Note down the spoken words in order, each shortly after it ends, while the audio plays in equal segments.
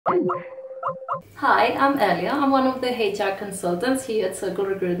Hi, I'm Elia. I'm one of the HR consultants here at CIRCLE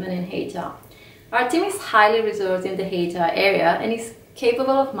Recruitment in HR. Our team is highly resourced in the HR area and is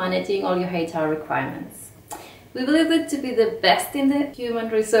capable of managing all your HR requirements. We believe that to be the best in the human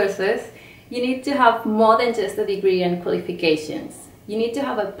resources, you need to have more than just a degree and qualifications. You need to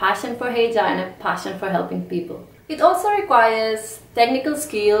have a passion for HR and a passion for helping people. It also requires technical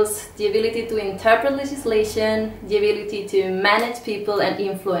skills, the ability to interpret legislation, the ability to manage people and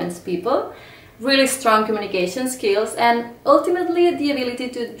influence people, really strong communication skills, and ultimately the ability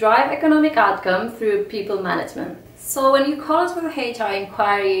to drive economic outcome through people management. So when you call us with a HR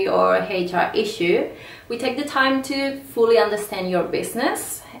inquiry or a HR issue, we take the time to fully understand your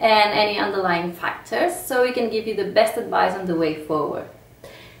business and any underlying factors so we can give you the best advice on the way forward.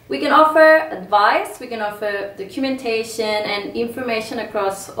 We can offer advice, we can offer documentation and information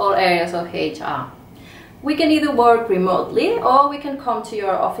across all areas of HR. We can either work remotely or we can come to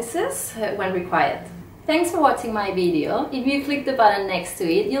your offices when required. Thanks for watching my video. If you click the button next to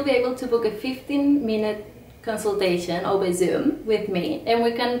it, you'll be able to book a 15-minute consultation over Zoom with me and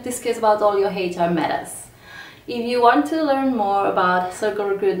we can discuss about all your HR matters. If you want to learn more about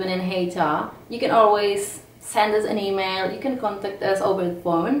CIRCLE Recruitment in HR, you can always send us an email, you can contact us over the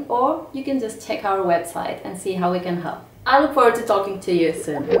phone, or you can just check our website and see how we can help. I look forward to talking to you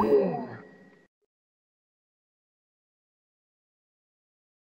soon.